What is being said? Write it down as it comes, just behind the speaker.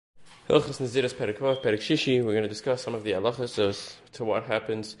Halakhos Nizirus Perek Vav, Perek Shishi. We're going to discuss some of the halachos as to what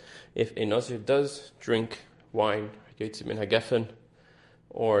happens if a Nazir does drink wine, Yotzim in Hagefen,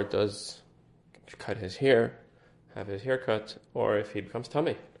 or does cut his hair, have his hair cut, or if he becomes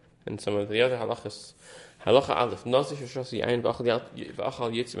Tameh. And some of the other halachos. Halacha Aleph, Nazir Shoshos Yain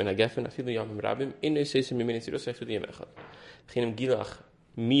V'achal Yotzim in Hagefen, Afilu Yamim Rabim, Inno Seisim Mimini Zirus Afilu Yam Echad. Chinim Gilach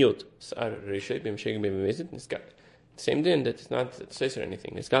Miot Sar Reishei Bim Shegim Bim Mezit Nisgat. Same din that it's not says or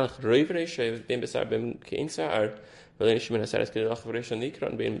anything. It's galach roiv reishay bim besar bim kein sar. Velen shmin asar es galach reishay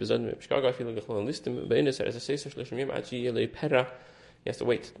nikran bim bezad bim shkaga feel the chlon listim bim asar es says shlishim yom achi yele pera. He has to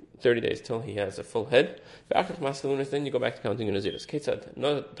wait 30 days till he has a full head. After masculinus, then you go back to counting in Naziros. Ketzad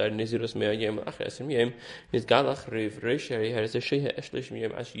not that Naziros mea yom achar esim yom is galach roiv reishay has a shehe shlishim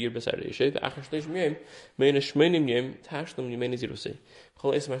yom achi yir besar reishay. After shlishim yom mein shmenim yom tashlum yom Nazirosay.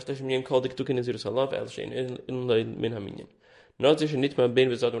 Chol es mashlishim yom called the ketukin Naziros halav el shein in loyd min haminyan. Nazir shenitma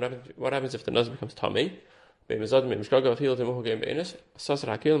bein bezad. What happens if the Nazir becomes tamei? Bein bezad bein mishkaga feel the mohu game beinis. Sasar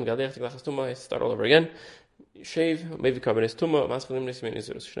hakilim galech galachas tuma. Start all over again. Shave maybe carbonis tuma masculine nismin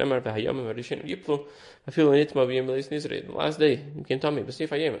Naziros. Shnemar v'hayamim v'rishin yiplu. I feel nitma b'yem leis Nizri. The last day you became tamei. But see if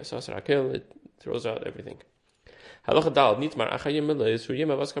hayem sasar hakil, it throws out everything. Halacha dal nitmar achayim leis v'yem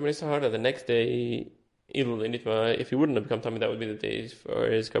avas carbonis tahara. The next day. If he wouldn't have become tamei, that would be the days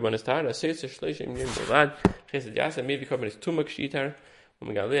for his karbanis tahara. Says shleishim yom belad. Chesed yasa maybe karbanis tuma kshitar.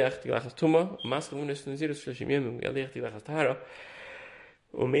 Umegalech tiglachas tuma. Masculinus Naziros shleishim yom umegalech tiglachas tahara.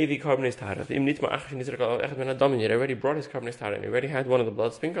 Maybe carbonis tahara. Im nitma achshin nizir kol echad ben adam. He already brought his carbonis tahara, and he already had one of the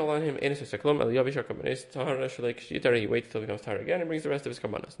blood sprinkled on him. Enes seklum el yavish karbanis tahara shlei kshitar. He waits till he becomes tahara again and brings the rest of his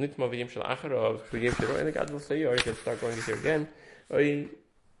karbanas. Nitma v'yim shel achar of v'yim shel and the God will say, or he can start going here again.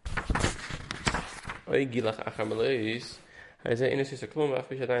 Oy gilach achar meleis. Hij zei in is klom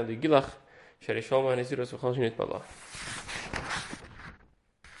af is uiteindelijk gilach. Shari shalma Naziros v'chol shnit bala.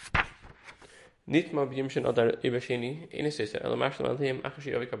 Niet ma b'yim shen adar ibasheni. In is el mashal al hem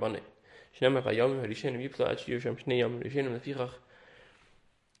achashi avi kabane. Shnema v'yom v'rishen v'yipla at shiyusham shnei yom v'rishen v'fichach.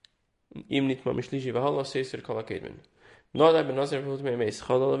 Im niet ma mishlishi v'hala seiser kol akedmen. No that ben Nazir v'hut me meis.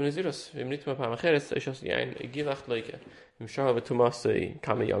 Chol alav Naziros. Im niet ma pam acheres. Ishas yain gilach leike. Im shah v'tumas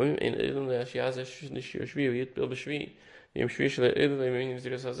kame yomim. In ilum le'ashiyazesh nishiyushvi v'yit bil b'shvi. So the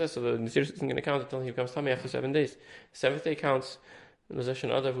Naziros isn't going to count until he becomes tamei after 7 days. The 7th day counts. If you were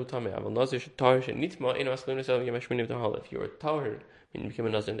tahor and you became a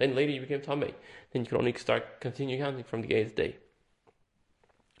Nazir, and then later you became tamei, then you can only continue counting from the 8th day.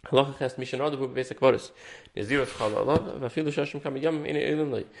 Halacha ches mishnah bu basic varis. Nizirus chal alav vafilu shashim kam yam in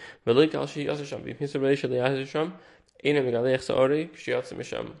elim lei. Velik al shi yasasham bim hisur reish le yasasham ina megalech saori kshiatz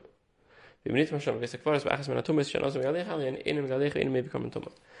misham. Bim nit masham basic varis ba'achas men atumis shanaz megalech alien ina megalech ina me become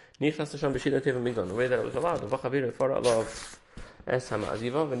tuma. Nichlas sham b'shida teva migdon. The way that it was allowed. V'chavir for alav. Es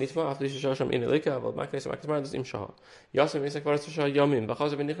hamaziva v'nitma after shasham in elika avol maknes maknes im shah. Yasam basic varis shah yamim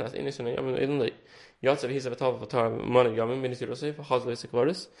v'chaz v'nichlas ina sana yamim elim lei. Yatsav he's a tav vatar man yamim ben Nazirosay v'chaz basic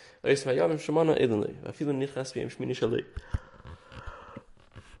varis. Leis yamim shmana elim lei. V'filu nichlas v'im shmini shalei.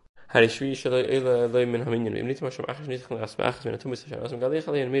 Harishvi shalei ela lei min haminyan. Im nitma sham achas nitchel as ba'achas min atumis shana as galech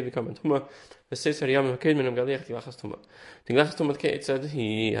alei and maybe come tuma. V'seis hariyamim haked min galech tiglachas tuma. Tiglachas tuma it said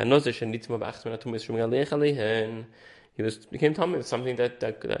he hanozeh shen nitma ba'achas min atumis shum galech alei and he became tamei with something that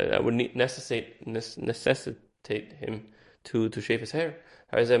would necessitate him to shave his hair.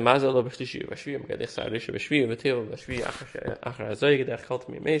 Harze mazel lo b'shlishi v'shvi galech sarish v'shvi v'tev v'shvi achar azay gedach chalt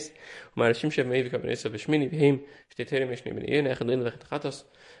mi meis. U'marashim shev mei v'kabenes v'shmini v'him shteterim mishni b'nei nechad lin v'chetachatos.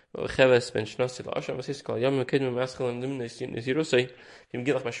 Cheves ben shnas til asham v'sis kol yom kedem masculine Nazirosay v'im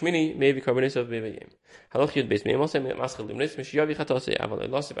gilach mashmini maybe carbonis of bevayim. Halach yud beis meimosay masculine limnis mishiyavi chatasay aval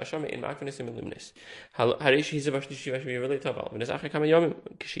elosay v'asham in makvenis im limnis. Harish hizav ashlishi v'shvi v'lei taval v'nes achar kama yomim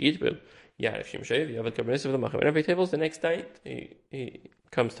k'shiyit bil yaref shimshay v'yavad carbonis of the machem. Whenever he tables the next night he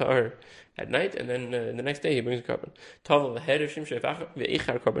comes to her at night, and then the next day he brings a carbon. Tavel the head of shimshay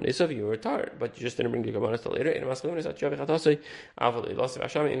v'eichar carbon isav you were tired, but you just didn't bring the carbon until later. In masculine is at yavi chatasay aval elosay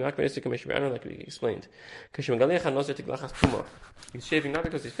v'asham in makvenis like we explained. He's shaving not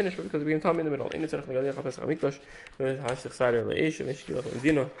because he's finished, but because he became tamei in the middle. In tzarich megalech al pesach hamikdash, v'hasich sarei leish, v'shkilach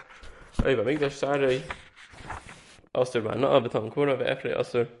medina, oy b'mikdash sarei, aser ba'na'a b'tam kura, v'efrei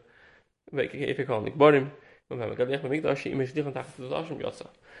aser, v'efe kol nikbarim, v'megalech b'mikdash, im eshlichan tachas l'dashim yotza.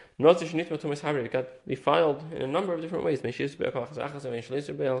 Nazir shenit matumis havri, it got defiled in a number of different ways. Meshis be'alkolachas achas,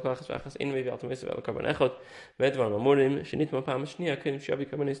 v'enshleser be'alkolachas achas, in mevi altumis ve'alkarban echot, v'edvar mamurim, shenit mapam shniya, kedim shavi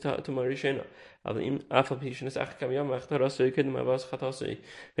karbanis tuma rishena. Avim afal pishenes ach kam yom ach tarasui kedim avas chatasui.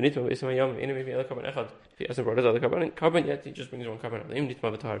 V'nit ma b'isma yom, in mevi alkarban echot. If he hasn't brought his other carbon yet, he just brings one carbon. Avim nit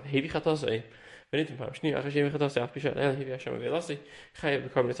ma v'tar, v'hevi chatasui. Benit Pam Shni, Achashim Chatas, Afpisha, El Hivasham Velasi, Chayav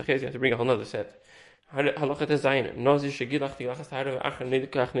become the Sachas, you have to bring a whole other set. Halacha to Zayin, Nazi Shagilach, the Lachas Tara, Achar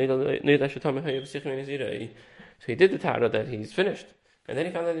Nidkach, Nidashatam, Hayav Sichman Zira. So he did the Tara that he's finished. And then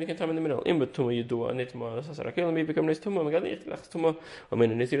he found that he can time in the middle. But Tuma you do a Nitma, Sasarakil, maybe become nice Tuma, Magali, Tuma, or when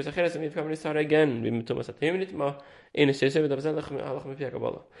Nizir Sacheres, and he become nice Tara again, Bimutuma Satim Nitma, in a Sese with Abzalach, Alach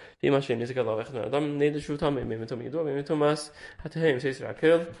Mapiakabala. The machine is a Galavach, Adam, Nid Shutam, Mimituma you do, Mimitumas, Hatim,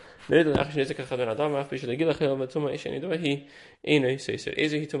 Sasarakil, Nid Achnizik Adam, Afisha Gilachil, but Tuma Ishanidua, he in a Sese.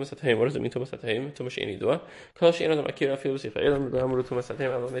 Is he Tumas at him? What does it mean Tumas at him? Tumas Shanidua. Kashi and Akira feels if I am Tumas at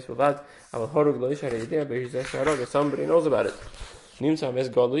him, I will miss with that. I will horror Gloisha idea, but he's a somebody knows about it. Nimsa mes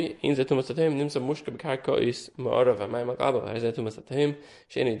Goli, in the Tumas at him, Nimsa Mushka Karko is Marav, my Magaba, as a Tumas at him,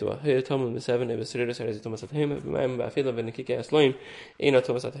 Shanidua, here Tom the 7, if a serious as a Tumas at him, my feel of an Kika Sloim, in a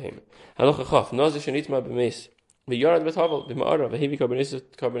Tumas at him. Halocha Khaf, Nazi Shanitma Bemis. The Yarad Betavel, the Mara, the heavy carbonis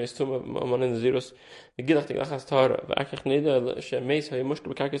Tuma, Mon in the Zeros, the Gilach the Lachas Tara, the Akachneda, Shemes,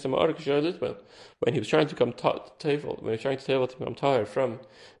 Hamushka Kakis and Mara Kisha, when he was trying to become Tafel, when he was trying to become tired from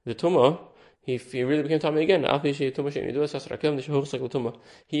the Tuma, he really became Tama again. He already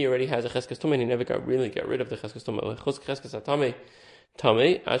has a Cheskas Tuma and he never really got rid of the Cheskas Tuma. Cheskas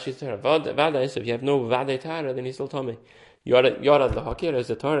Tame, actually, Vada is if you have no Vada Tara, then he's still Tame. Yarad the Hakir is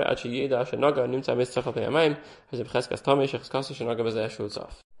the Torah, actually, Yeda, Shanaga, Nimsa, Mistachal Yamayim, has a Cheskas Tame, Shechkas, Shanaga, Bazashul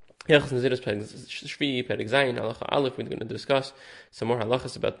Saf. Hilchos Nizirus Shvi Perek Zayin Halacha Aleph. We're going to discuss some more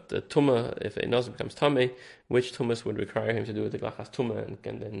halachas about the Tumah if a Nazir becomes Tameh, which Tumas would require him to do the Glachas Tumah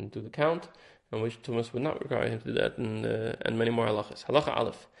and then do the count, and which Tumas would not require him to do that, and many more halachas. Halacha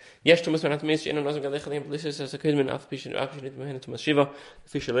Aleph. Yes, Tumas when Atmeis Shein Nazir Galechad Implicit as a Kidman Afpishin Afpishin Tumas Shiva.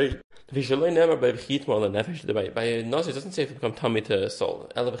 The Fishalei never by Chitmal and Nefesh. By Nazir doesn't say if it become Tameh to soul.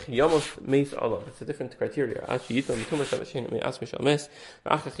 Elav Chiyamos Meis Allah. It's a different criteria. Actually, Yitam Tumas Shavashin Me Asmish Almes.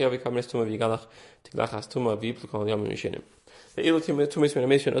 Achach Yavi Tuma Vigalach, Tiglachas Tuma, Viplikon Yam Mishinim. The Ilutim Tumis when a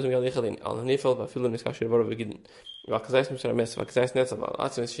mission as we are Lechalin, Al Nifel, Bafilum is Kashir Vora Vigidin. Vakazais Mr. Vakazais Netzaval,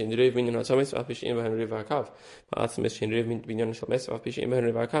 Atmis Shin Riv Minion Atamis, Apish in Bahan River Kav, Atmis Shin Riv Minion Shalmes, Apish in Bahan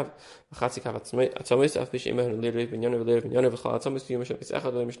River Kav, Hatzikav Atamis, Apish in Bahan Riv Minion of Liv Minion of Atamis, you must miss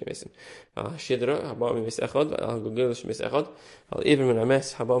Echad, Mishnisim. Shidra, Habam Miss Echad, Al Gugil Miss Echad, Al even when a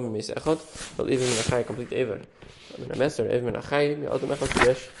mess, Habam Miss Echad, Al even when a high complete even. من المسر إذ من أخي يقدم أخذ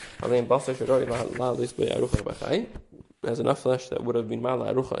فيش عليهم بصر شرائي لا ليس بأروخة بخي. There's enough flesh that would have been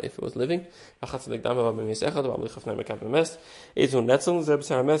mala arucha if it was living. Achatz legdam ava b'misechad v'amlichaf na mekav b'mes. Ezun netzon zeb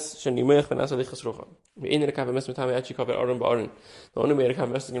sarames shenimuach v'nasa lichas rucha. Ve'in rekav b'mes mitame actually covered aron ba'aron. The only way rekav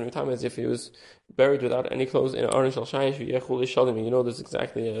b'mes is going to be mitame is if he was buried without any clothes in aron shal shayish v'yechul ishalim. You know there's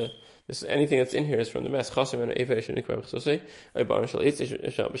exactly this anything that's in here is from the mes. Chasim and eifei shenikvar b'chsosei. Ay ba'aron shal eitz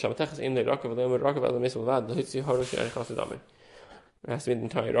b'shamatechas im le rakav v'leim rakav al mes v'vad l'hitzi haru she'ari chasu dameh. It has to be the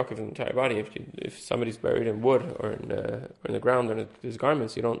entire rock of the entire body. If somebody's buried in wood or in the ground or in his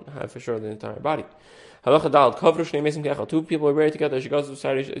garments, you don't have for sure the entire body. Halacha dal kavru shnei mesim kechal. Two people are buried together.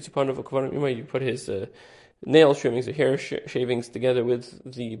 You put his nail trimmings, the hair shavings together with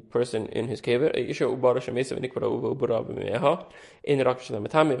the person in his kever. In the rock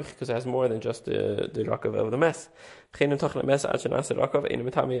because it has more than just the rock of the mess. How is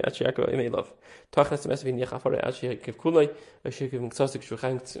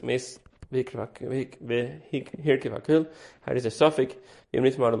a suffix? You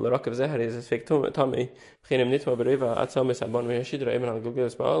need more the rock of Zahar is a fake tummy. Nitma Bereva at some is a bon Shidra, even on Google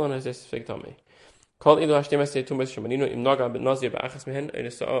Spal, and as this fake tummy. Call either Ashtemas to Miss Shamanino in Naga, but Nazir Bachas Mehen, and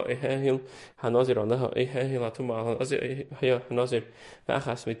it's a hill, Hanazir on the hill Atuma, Hanazir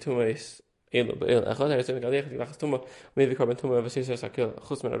Bachas with Tumas. أخذها يسمى عليه في لحظة ثم ويذكر كربان ثم بسيسة سكيل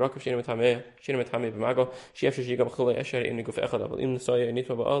خص من الركب شيء متعمي بمعه شيء شيء قبل خلي أشهر إنه كف أخذ قبل إن صايا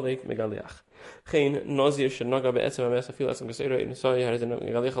نيت وبقالك مقاليخ خين نازير شنقة بأسمه ما سفيل أسم كسيرة إن صايا هذا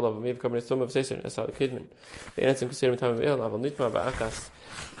مقاليخ الله ويذكر من ثم بسيسة أسال كدمن لأن أسم كسيرة متعمي بقال قبل نيت ما بأخس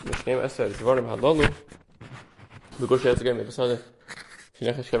مش نام أسر جوارم هالله بقول شيء تجمع بس هذا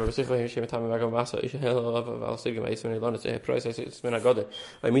Nechas Kever B'Sichva here Shem Tam Magam Vasa Isha Hel Al Sigam Ais Meni Lanas Eh Price Ais Mena Gade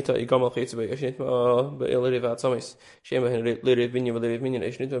Aimita Igamal Chitz Be Ishnit Ma Be El Rivat Samis Shem Hen Lirid Vinyan Lirid Vinyan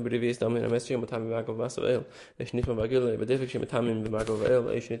Ishnit Ma B'Rivis Dam In Ames Shem Tam Magam Vasa El Ishnit Ma Bagil B'Defik Shem Tam Magam El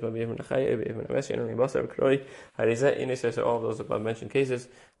Ishnit Ma B'Yevin Achai B'Yevin Ames Shem Tam Basa Kroi Harizet Ines says all of those above mentioned cases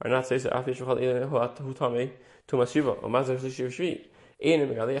are not says Afish Chal Ilin Hu Tamei Tumas Shiva or Mazar Shlishi Shvi in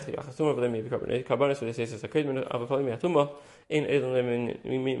Megalech Yachasuma V'Lemi B'Karbonet Karbonet so they say it's a Kedman of a Kalimi Atuma in Edelem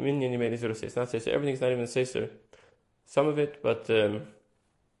Minion Niziro says not says everything's not even says some of it, but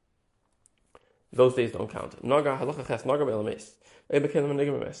those days don't count. Naga halacha ches naga belames. Ebekelim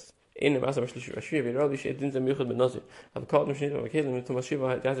negemes. in der Masse beschließen wir wir rollen ich den mir gut benazir aber kaum nicht aber kein mit Thomas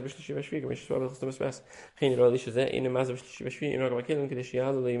Shiva der beschließen wir مش سؤال خاص بس حين rollen ich زي in der Masse beschließen wir in aber kein كده شيء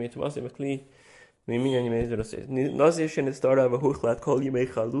هذا mit Thomas mit Kli مين يعني ما يزرس نازل شن ستارا وهوخلات كل يوم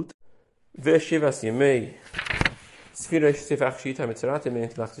خالوت وشيفاس يمي سفيرش سفاخ شيتا mit Zerate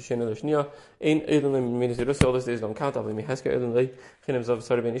mit lachte schöne Lashnia in Eden mit Nizirus alles ist dann Count aber mir haske Eden lei khinem zav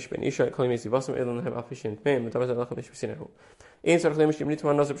sar ben ich kann mir sie was mit Eden haben efficient beim mit aber noch nicht bisschen in sag nämlich nicht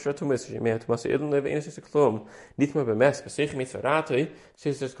mal nas beschat muss ich mehr was Eden lei in ist klom nicht mal beim sich mit Zerate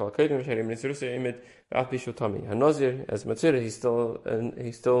ist es kalkuliert mit Nizirus mit efficient Tommy Nazir as Matzir he's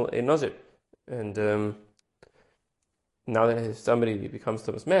still a Nazir and now that somebody becomes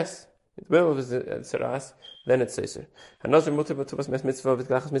Thomas Mess in the middle of his Saras, then it's Seser. Another mutter but Thomas Mess mitzvah with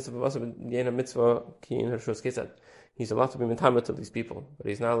Glachas mitzvah was Yena mitzvah ki in her shus ketzad. He's allowed to be metamet to these people, but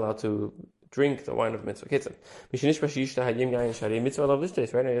he's not allowed to drink the wine of mitzvah ketzad. Mishinish bashish ta hayim gayin shari mitzvah of this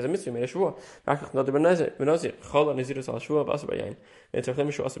place, right? He has a mitzvah made a shvua. Achach not the benazir chol nizirus al shvua basa bayin. And tzarchem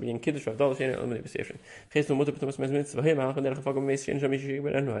mishu asa bayin kiddush vav dal sheni elimini b'seifrin. Ches no mutter but Thomas Mess mitzvah him halach derech fagom meis shen shamish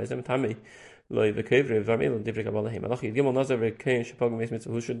yigben enu haizem tamei. Loi v'kevre v'armelo divrik abalahim. Alach yidgimol nazar v'kein shapagom meis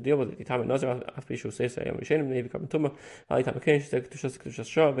mitzvah. Who should deal with it? Yitam nazar afishu says ayam rishenim nevi kam tuma. Alitam kein shtek tushas tushas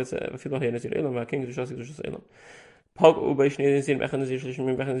shav v'filo hay nazir elam v'kein tushas tushas elam. Pog ubei shnei nazir mechen nazir shlishim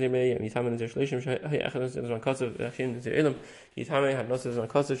mechen nazir meyem. Yitam nazir shlishim hay echen nazir zman katzav v'achin nazir elam. Yitam had nazir zman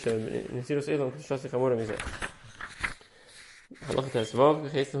katzav nazirus elam tushas chamura mizeh. Halachat hasvav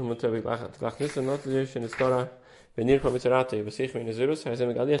v'cheisnu mutav v'glach nisa nazir shen eskara. Venir kom mit Zerate, besich mit Nizirus, heißt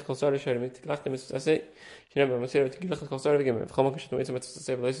mit Galih Khalsar shar mit Glach mit Sase. Shina be Masir mit Glach Khalsar wegen. Khama kashtu mit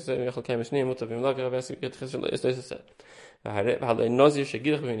Sase, leise Sase, ich kann mich nicht mit dem Lager, aber es geht khasel ist das Sase. هذا النازل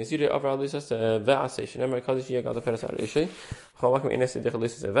شجير من نزير أفراد ليس وعسى شنو ما كذا شيء قاعد فرس على شيء خواك من الناس دخل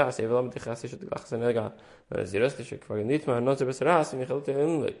ليس وعسى ولا مدخل خاصة شو تقول خاصة نرجع زيرست شو كفاية ما النازل بس راس إني خلته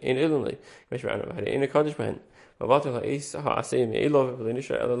إن إلني مش معناه هذا إني كادش بهن وبعدها إيش عسى من إله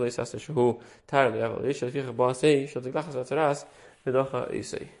بدنيش على ليس هذا شو هو تعرف يا ليش في خباسي شو تقول خاصة راس بداخل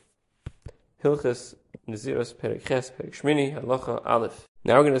إيسي هلخس نزيرس بريخس بريشمني هلخة ألف.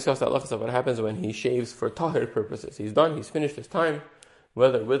 Now we're going to discuss the halachas of what happens when he shaves for tahir purposes. He's done, he's finished his time,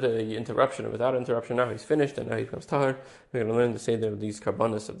 whether with an interruption or without interruption. Now he's finished and now he becomes tahir. We're going to learn to say there these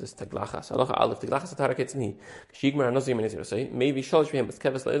karbanos of this taglachas. Halacha alef, taglachas atara ketzini. Kshigmar anozim menizir say, maybe shalish v'hem, but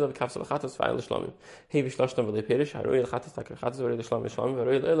keves le'ila v'kafsa l'chatos v'ayil l'shlamim. Hey v'shlashtam v'lei perish, haroi l'chatos takar chatos v'rei l'shlamim v'shlamim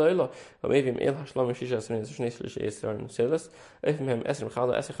v'roi l'ila. But maybe m'il ha'shlamim shisha asrin z'shnei shlishi esrar n'selis. If m'hem esrim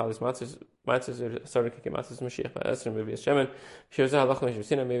chala, esrim chalis matzis sarik kike matzis mashiach v'esrim v'vias shemen. Shirza halach m'shir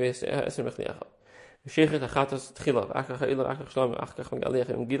sina maybe esrim m'chliacha. Shechet achatos tchila, achach ila, achach shlam, achach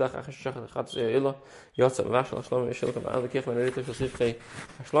megalech, gilach, achach shachet achatos ila, yotza v'ashal shlam v'shilka v'al v'kech v'neritiv v'sifchei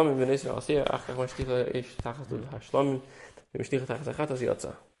hashlamim v'nesir asir, achach mashticha ish tachas hashlamim v'mashticha tachas achatos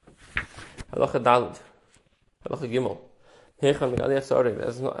yotza. Halacha dalid, halacha gimel. Hechan megalech sa'arim,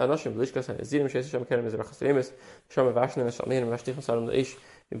 as anashim v'lishkas ha'nezirim she'es sham kerem ezrach ha'sremis, sham v'ashnin ha'shalmin v'mashticha sa'arim da'ish,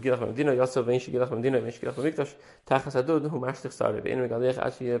 gilach v'mdina, yotza v'inshi gilach v'mdina, v'inshi gilach v'mikdash, tachas hadud, hu mashtich sa'arim, v'in megalech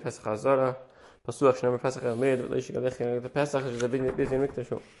achi pesach ha'zara, Pasuach shnemer Pesach made leish galech the Pesach is a busy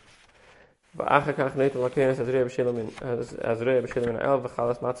mikdash. Va'achar kach neit lakenes azrei b'shelim el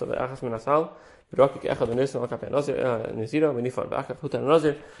v'chalas matzah v'achas min asal v'rokik echad v'nisan al kapei nizira v'nifan v'achar chutan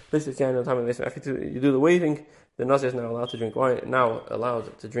nazir. This is the time after you do the waving, the nazir is now allowed to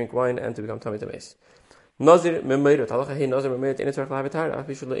drink wine and to become tummy to mace. Nazir memeirut halacha hey nazir memeirut in tzarich lahavitar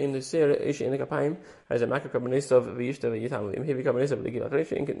afishul in the ser ish in the kapayim as a makar karbonis of v'yishta v'yitam v'im hevi karbonis of l'gila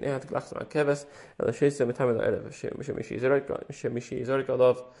chresh in nehat glachs ma keves el sheisa mitam el erev shemishi yizorik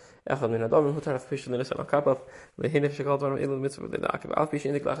alav echad min adam hutar afishul in the ser akapav v'hinef shekal dvarim ilu mitzvah v'le'akiv alpish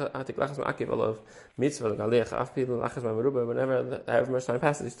in the glachs ma akiv alav mitzvah galech afpil lachas ma meruba whenever however much time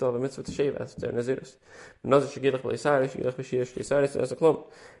passes you still have a mitzvah to shave as their nazirus. Nazir shegilach v'leisarish shegilach v'shir shlisaris as a klum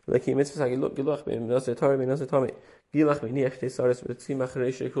like he mitzvah giluach b'im nazir Torah b'nazir Tomei gilach v'niach shlisaris v'tzimach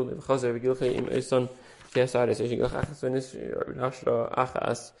reish shekul v'chazer v'gilach im eson shlisaris shegilach achas v'nish nashra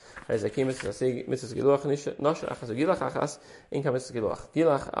achas as a kim mitzvah giluach nashra achas v'gilach achas in kam mitzvah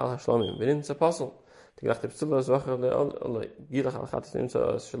giluach al hashlamim v'nin tzapasel gilach tepsulah zvacher le'ol gilach al chatos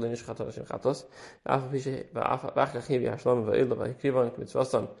nimtza shalinish chatos shin chatos v'af v'achach hivi hashlamim v'ila v'hikrivan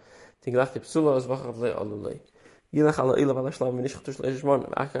k'mitzvasan gilach tepsulah zvacher le'ol Gilach ala ila vala shlam v'nish chatush le'eshman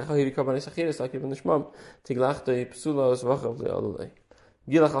v'achach hivi karbanis achiris like even nishmam tiglach te psula zvachav le'olulei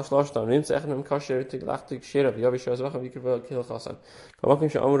Gilach al shlashtam nimtza echnem kasher tiglach te gshira v'yavisha zvachav yikriva kil chasan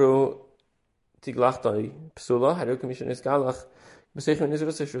kamakim she'amru tiglach te psula harukim mishanis galach b'seich min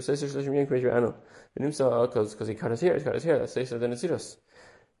nizirus eshu seisir shlashim yen kresh v'anu v'nimtza because he cut his hair that's seisir the nizirus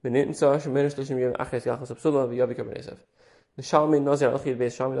v'nimtza shemenesh shlashim yen achres galachas psula v'yavi karbanis לשלמי נזיר הלכי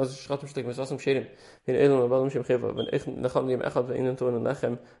בייס, שלמי נזיר שחטם שתק מסוסם שירים, בין אלו ובלם שם חיבה, ונכון להם אחד ואינם תורנו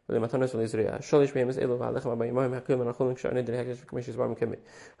לחם, ולמתנס ולזריעה. שולש בהם אלו והלחם הבאים מים הכל מנחולים כשעני דרי הקדש וכמי שסבר מקמי.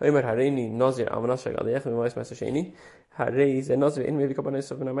 האמר הריני נזיר אמנס שגליח ומואס מעשה שני, הרי זה נזיר אין מביא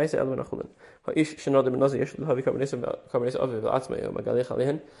קרבנסו ונמייס אלו ונחולים. האיש שנודר בנזיר יש להביא קרבנסו אבי ועצמי ומגליח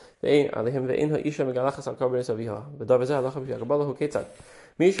עליהם ואין האיש המגלחס על קרבנסו אביה. ודבר זה הלכה בפי הקבלה הוא כיצד.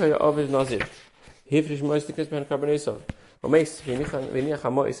 מי שהיה עובד נזיר, הפריש מואס תקרס בהן קרבנסו. ומייס וניח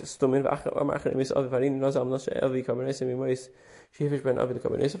המואס סתומן ואמר אחרי מייס אבי והריני נזיר אמנס שאבי קרבנסו ממואס שהפריש בהן אבי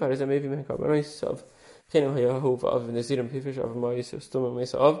לקרבנסו והרי זה מביא בהן קרבנסו. כן היה הוא ואב נזירים פיפש אב מויס סתום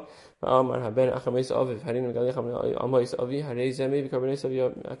מויס אב ואמר הבן אחר מויס אב והרין מגליח מויס אבי הרי זה מי בקרבנס אבי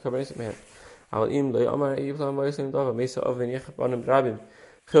קרבנס מהר אבל אם לא אמר איבלה מויס נדב מויס אב וניח בנם רבים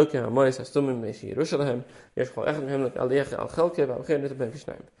חלקי המויס הסתום מויס ירושלים יש כל אחד מהם לגליח על חלקי ואחר נתבן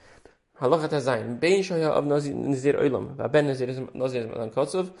כשניים הלכת הזין בין שהיה אב נזיר עולם והבן נזיר זמן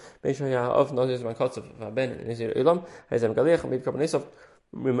קוצב בין שהיה אב נזיר זמן קוצב והבן נזיר עולם הרי זה מגליח מי בקרבנס אב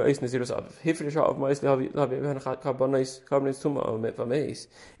ממאיס נזירוס אב. הפריש אב מאיס להביא בהן קרבנס תומה ומאיס.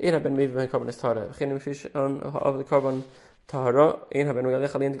 אין הבן מביא בהן קרבנס טהרה. וכן מפריש אב לקרבן טהרה, אין הבן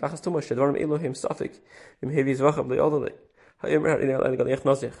מגליח עליהן תלחס תומה, שדברים אלו הם ספק, הם הביא זבחה בלי עולה. האמר הריני על גליח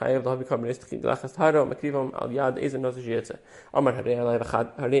נזיר, חייב להביא קרבנס תלחס טהרה, ומקריבם על יד איזה נזיר שיצא. אמר הרי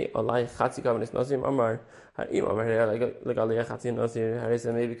עלי חצי קרבנס נזיר, אמר הרי לגליח חצי נזיר, הרי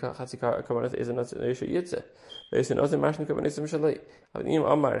זה מביא חצי קרבנס איזה נזיר שיצא. ואיזה נזיר משנה קרבנסים שלי. אבל אם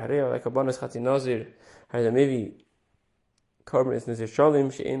אמר הרי עלי קרבנס חצי נזיר, הרי זה מביא קרבנס נזיר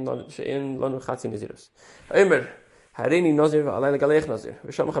שלים שאין לנו חצי נזירוס. האמר הריני נזיר ועלי לגליח נזיר.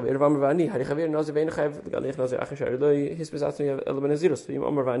 ושם חבר ואמר ואני, הרי חבר נזיר ואין חייב לגליח נזיר, אחרי שהרי לא יספס עצמי אלא בנזירוס. ואם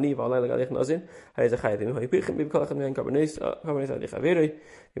אמר ואני ועלי לגליח נזיר, הרי זה חייב. אם היפיכים בי בכל אחד מהן קרבנס עלי חברי,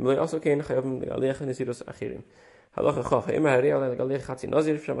 אם לא יעשו כן חייב לגליח נזירוס אחרים. הלכה כף, האמר הרי עלי לגליח חצי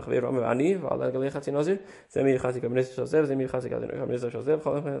נזיר, שם חבר ואמר ואני ועלי לגליח חצי נזיר, זה מי חצי קרבנס של זה, וזה מי חצי קרבנס של זה,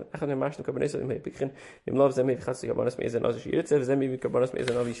 וכל אחד מהמשנו קרבנס אם היפיכים, אם לא זה מי חצי קרבנס מאיזה נזיר שירצה, וזה מי קרבנס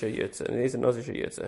מאיזה נזיר שירצה.